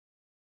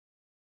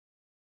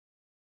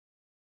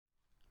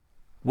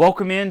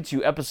Welcome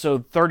into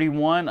episode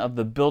 31 of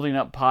the Building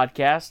Up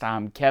Podcast.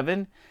 I'm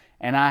Kevin,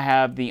 and I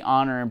have the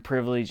honor and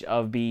privilege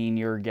of being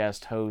your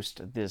guest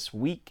host this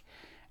week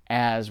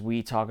as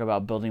we talk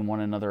about building one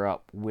another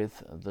up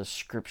with the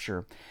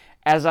Scripture.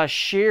 As I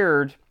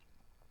shared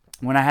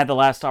when I had the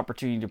last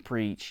opportunity to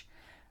preach,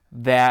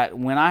 that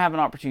when I have an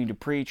opportunity to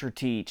preach or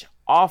teach,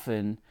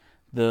 often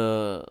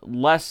the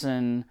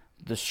lesson,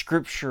 the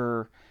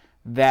Scripture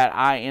that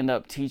I end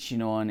up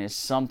teaching on is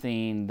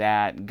something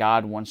that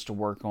God wants to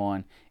work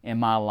on in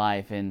my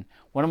life. And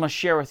what I'm going to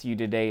share with you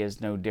today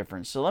is no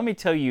different. So let me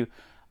tell you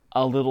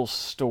a little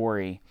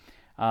story.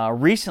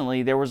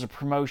 Recently, there was a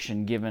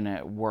promotion given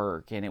at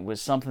work, and it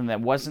was something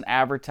that wasn't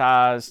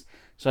advertised,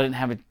 so I didn't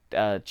have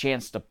a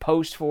chance to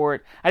post for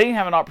it. I didn't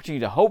have an opportunity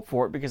to hope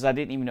for it because I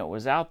didn't even know it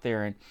was out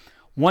there. And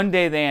one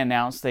day they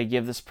announced they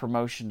give this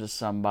promotion to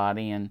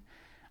somebody, and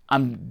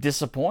I'm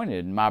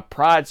disappointed. My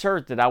pride's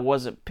hurt that I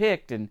wasn't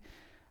picked, and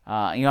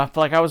I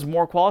feel like I was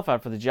more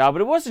qualified for the job.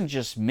 But it wasn't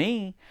just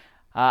me.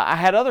 I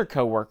had other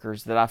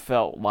coworkers that I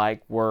felt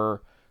like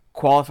were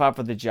qualified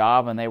for the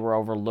job, and they were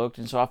overlooked.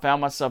 And so I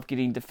found myself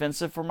getting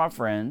defensive for my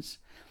friends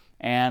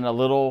and a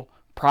little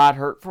pride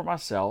hurt for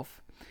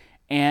myself.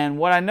 And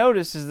what I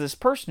noticed is this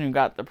person who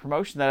got the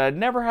promotion that I'd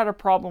never had a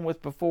problem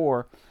with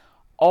before,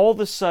 all of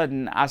a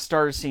sudden I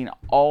started seeing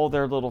all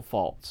their little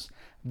faults.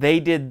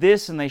 They did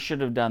this and they should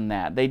have done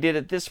that. They did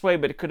it this way,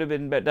 but it could have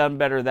been done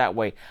better that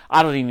way.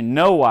 I don't even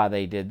know why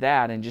they did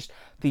that. And just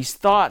these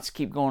thoughts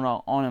keep going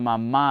on in my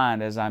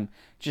mind as I'm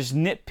just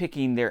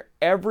nitpicking their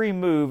every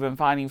move and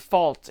finding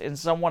faults in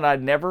someone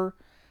I'd never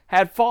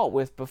had fault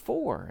with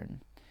before.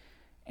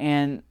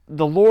 And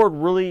the Lord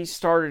really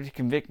started to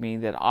convict me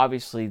that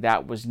obviously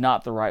that was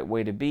not the right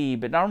way to be.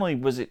 But not only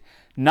was it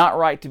not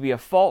right to be a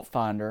fault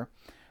finder,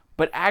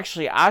 but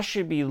actually I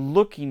should be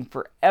looking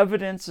for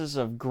evidences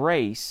of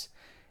grace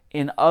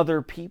in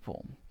other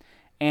people.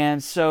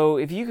 And so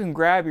if you can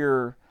grab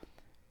your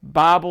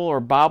Bible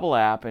or Bible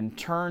app and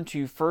turn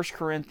to 1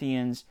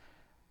 Corinthians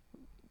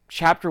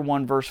chapter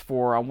 1 verse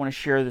 4, I want to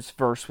share this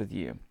verse with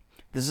you.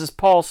 This is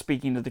Paul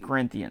speaking to the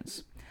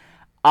Corinthians.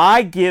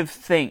 I give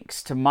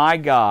thanks to my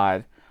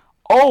God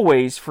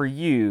always for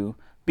you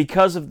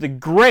because of the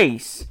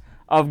grace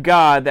of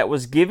God that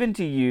was given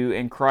to you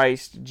in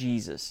Christ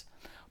Jesus.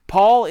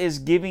 Paul is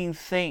giving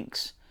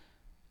thanks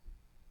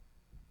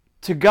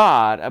to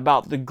God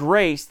about the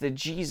grace that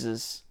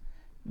Jesus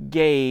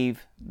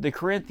gave the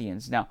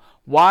Corinthians. Now,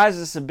 why is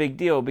this a big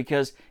deal?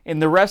 Because in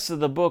the rest of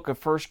the book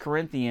of 1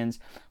 Corinthians,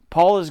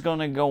 Paul is going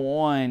to go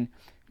on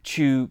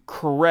to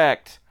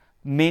correct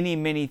many,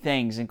 many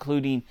things,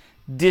 including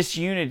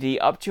disunity,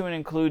 up to and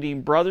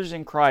including brothers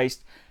in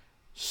Christ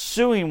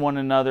suing one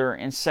another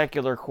in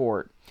secular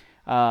court.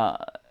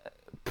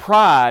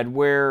 Pride,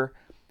 where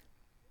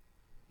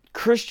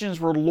Christians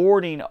were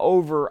lording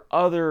over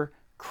other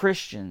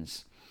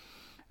Christians.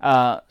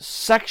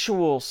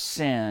 Sexual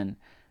sin,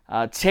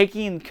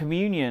 taking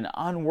communion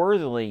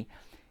unworthily.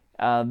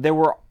 There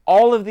were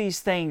all of these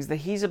things that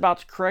he's about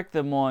to correct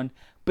them on,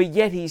 but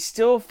yet he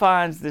still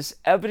finds this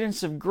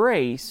evidence of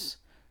grace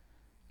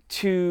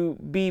to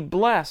be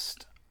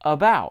blessed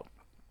about.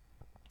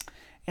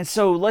 And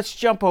so let's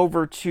jump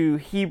over to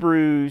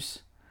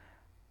Hebrews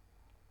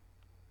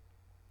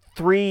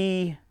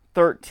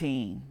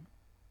 3:13.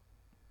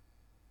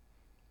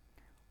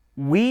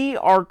 We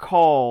are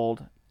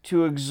called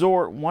to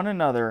exhort one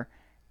another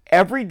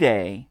every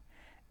day,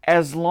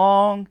 as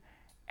long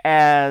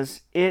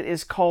as it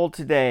is called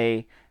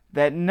today,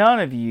 that none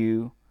of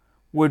you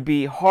would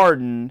be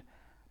hardened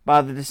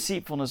by the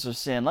deceitfulness of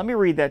sin. Let me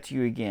read that to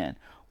you again.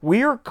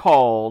 We are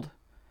called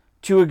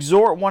to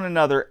exhort one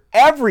another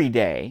every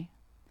day,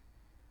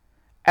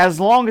 as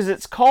long as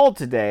it's called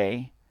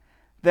today,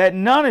 that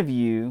none of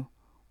you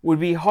would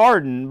be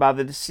hardened by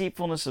the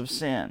deceitfulness of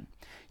sin.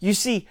 You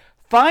see,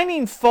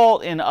 finding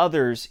fault in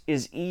others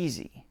is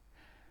easy.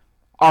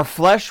 Our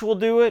flesh will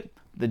do it.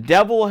 The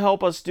devil will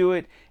help us do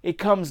it. It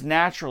comes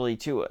naturally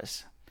to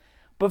us.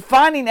 But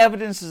finding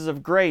evidences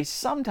of grace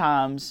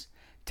sometimes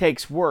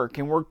takes work,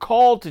 and we're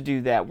called to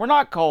do that. We're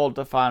not called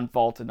to find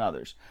fault in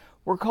others.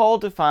 We're called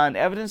to find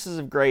evidences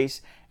of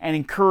grace and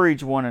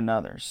encourage one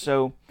another.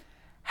 So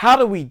how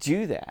do we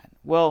do that?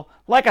 Well,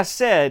 like I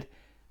said,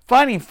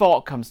 finding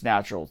fault comes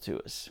natural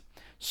to us.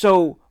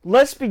 So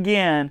let's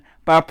begin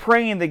by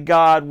praying that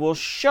God will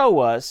show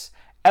us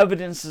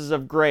evidences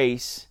of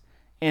grace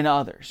in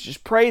others.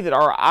 Just pray that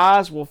our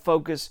eyes will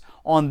focus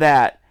on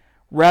that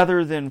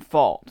rather than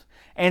fault.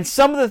 And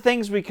some of the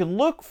things we can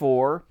look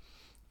for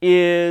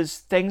is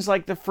things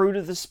like the fruit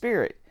of the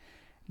Spirit.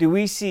 Do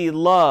we see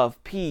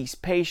love, peace,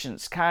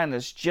 patience,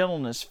 kindness,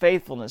 gentleness,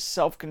 faithfulness,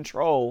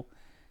 self-control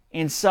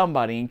in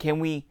somebody? And can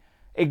we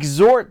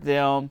exhort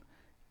them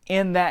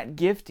in that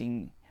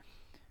gifting?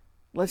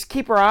 Let's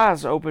keep our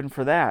eyes open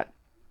for that.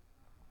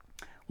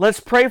 Let's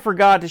pray for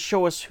God to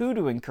show us who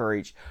to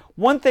encourage.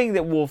 One thing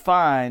that we'll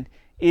find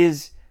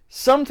is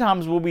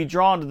sometimes we'll be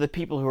drawn to the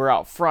people who are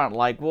out front.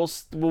 Like we'll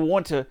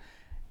want to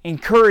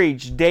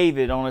encourage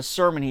David on a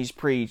sermon he's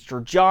preached,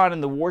 or John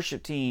and the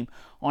worship team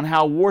on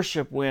how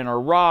worship went,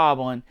 or Rob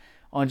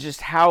on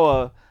just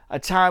how a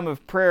time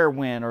of prayer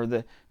went, or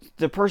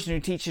the person who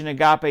teaches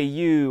Agape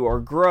U or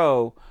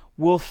Grow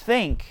will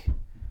think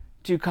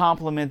to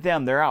compliment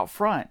them. They're out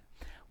front.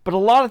 But a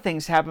lot of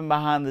things happen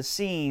behind the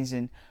scenes,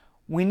 and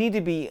we need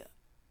to be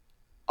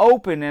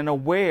open and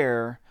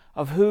aware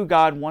of who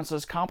God wants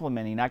us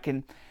complimenting. I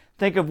can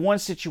think of one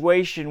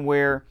situation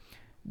where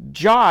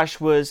Josh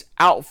was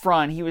out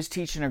front. He was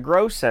teaching a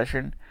Grow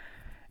session,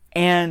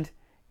 and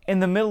in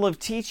the middle of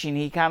teaching,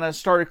 he kind of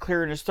started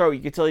clearing his throat.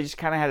 You could tell he just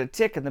kind of had a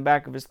tick in the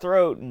back of his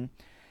throat, and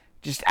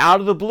just out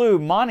of the blue,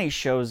 Monty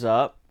shows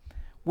up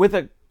with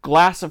a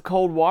glass of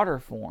cold water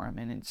for him.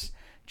 And it's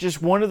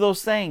just one of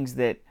those things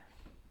that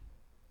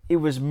it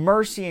was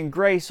mercy and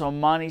grace on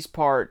Monty's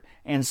part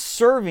and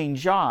serving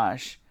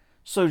Josh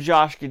so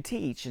Josh could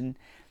teach.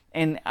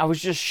 And I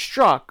was just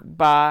struck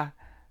by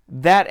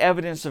that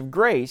evidence of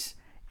grace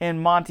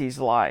in Monty's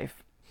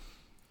life.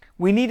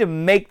 We need to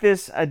make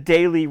this a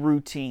daily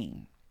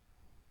routine.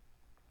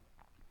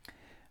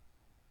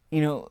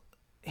 You know,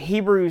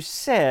 Hebrews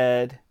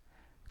said,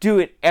 do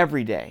it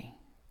every day.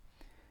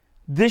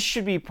 This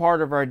should be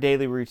part of our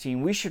daily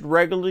routine. We should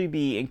regularly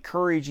be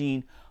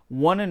encouraging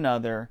one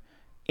another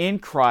in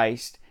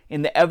Christ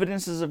in the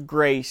evidences of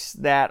grace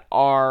that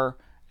are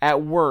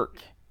at work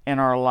in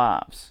our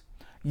lives.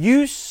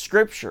 Use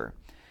Scripture.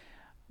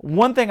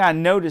 One thing I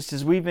noticed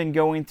as we've been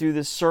going through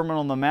this Sermon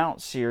on the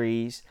Mount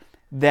series,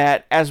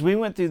 that as we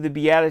went through the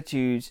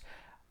Beatitudes,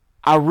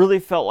 I really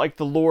felt like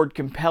the Lord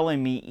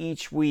compelling me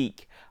each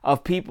week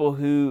of people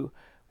who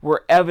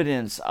were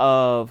evidence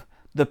of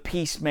the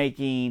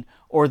peacemaking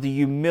or the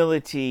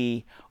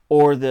humility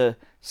or the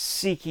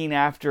seeking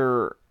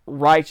after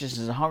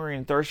righteousness, hunger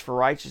and thirst for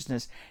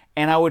righteousness.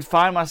 And I would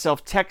find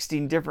myself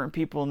texting different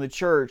people in the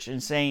church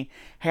and saying,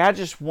 hey, I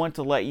just want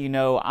to let you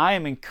know I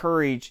am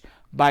encouraged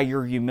by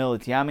your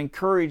humility. I'm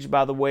encouraged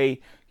by the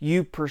way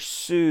you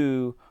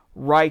pursue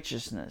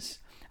righteousness.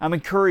 I'm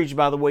encouraged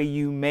by the way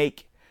you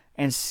make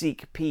and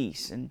seek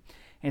peace. And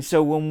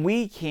so when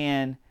we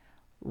can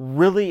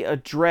really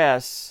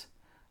address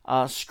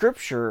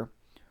Scripture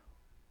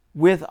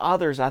with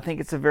others, I think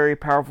it's a very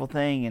powerful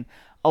thing. And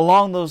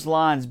along those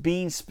lines,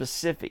 being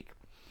specific.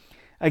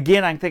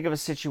 Again, I can think of a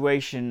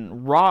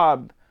situation.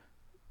 Rob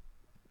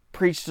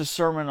preached a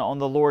sermon on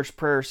the Lord's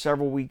Prayer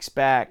several weeks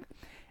back,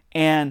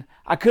 and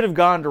I could have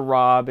gone to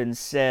Rob and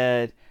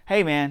said,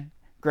 hey man,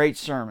 great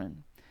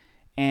sermon.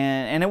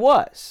 And it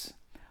was.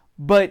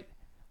 But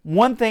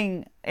one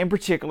thing in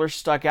particular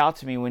stuck out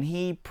to me when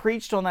he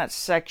preached on that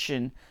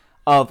section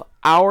of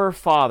Our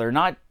Father,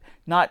 not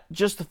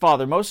just the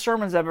Father. Most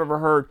sermons I've ever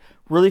heard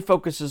really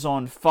focuses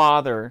on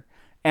Father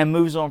and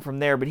moves on from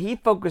there, but he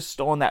focused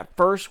on that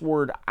first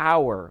word,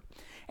 our.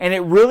 And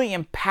it really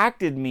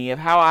impacted me of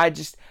how I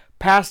just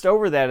passed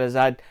over that as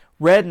I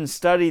read and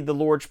studied the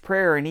Lord's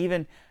Prayer, and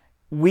even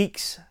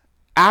weeks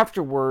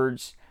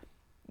afterwards,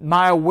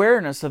 my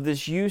awareness of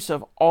this use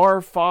of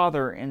Our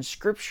Father in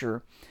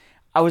Scripture,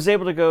 I was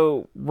able to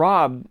go,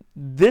 Rob,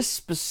 this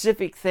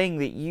specific thing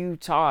that you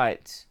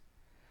taught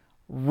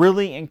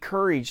really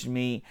encouraged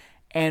me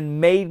and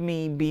made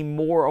me be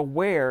more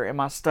aware in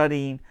my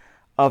studying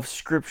of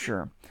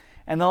Scripture.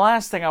 And the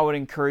last thing I would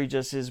encourage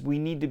us is we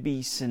need to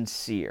be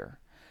sincere.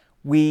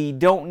 We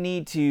don't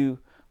need to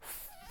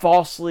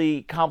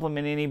falsely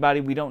compliment anybody.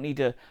 We don't need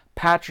to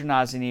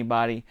patronize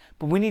anybody,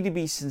 but we need to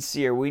be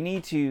sincere. We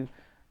need to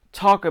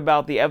talk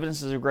about the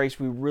evidences of grace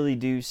we really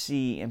do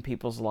see in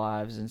people's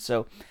lives. And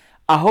so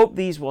I hope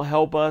these will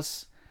help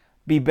us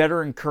be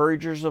better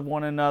encouragers of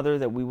one another,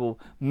 that we will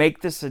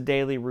make this a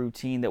daily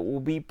routine, that we'll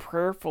be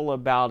prayerful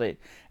about it,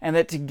 and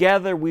that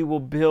together we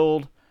will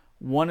build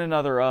one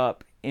another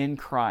up in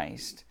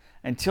Christ.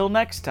 Until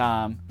next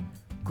time,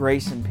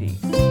 grace and peace.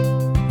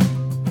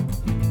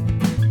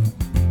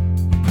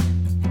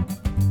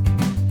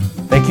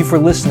 Thank you for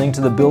listening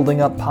to the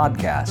Building Up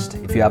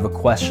podcast. If you have a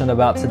question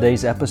about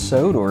today's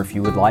episode, or if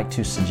you would like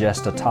to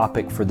suggest a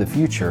topic for the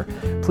future,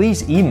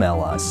 please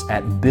email us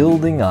at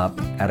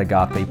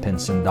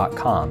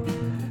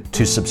buildingup@agapepinson.com.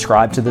 To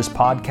subscribe to this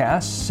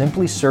podcast,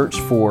 simply search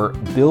for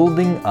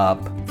Building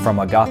Up from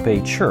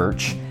Agape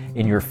Church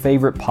in your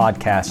favorite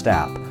podcast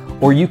app,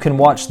 or you can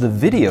watch the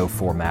video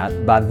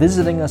format by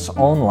visiting us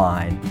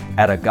online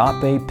at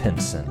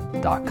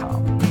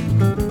agapepinson.com.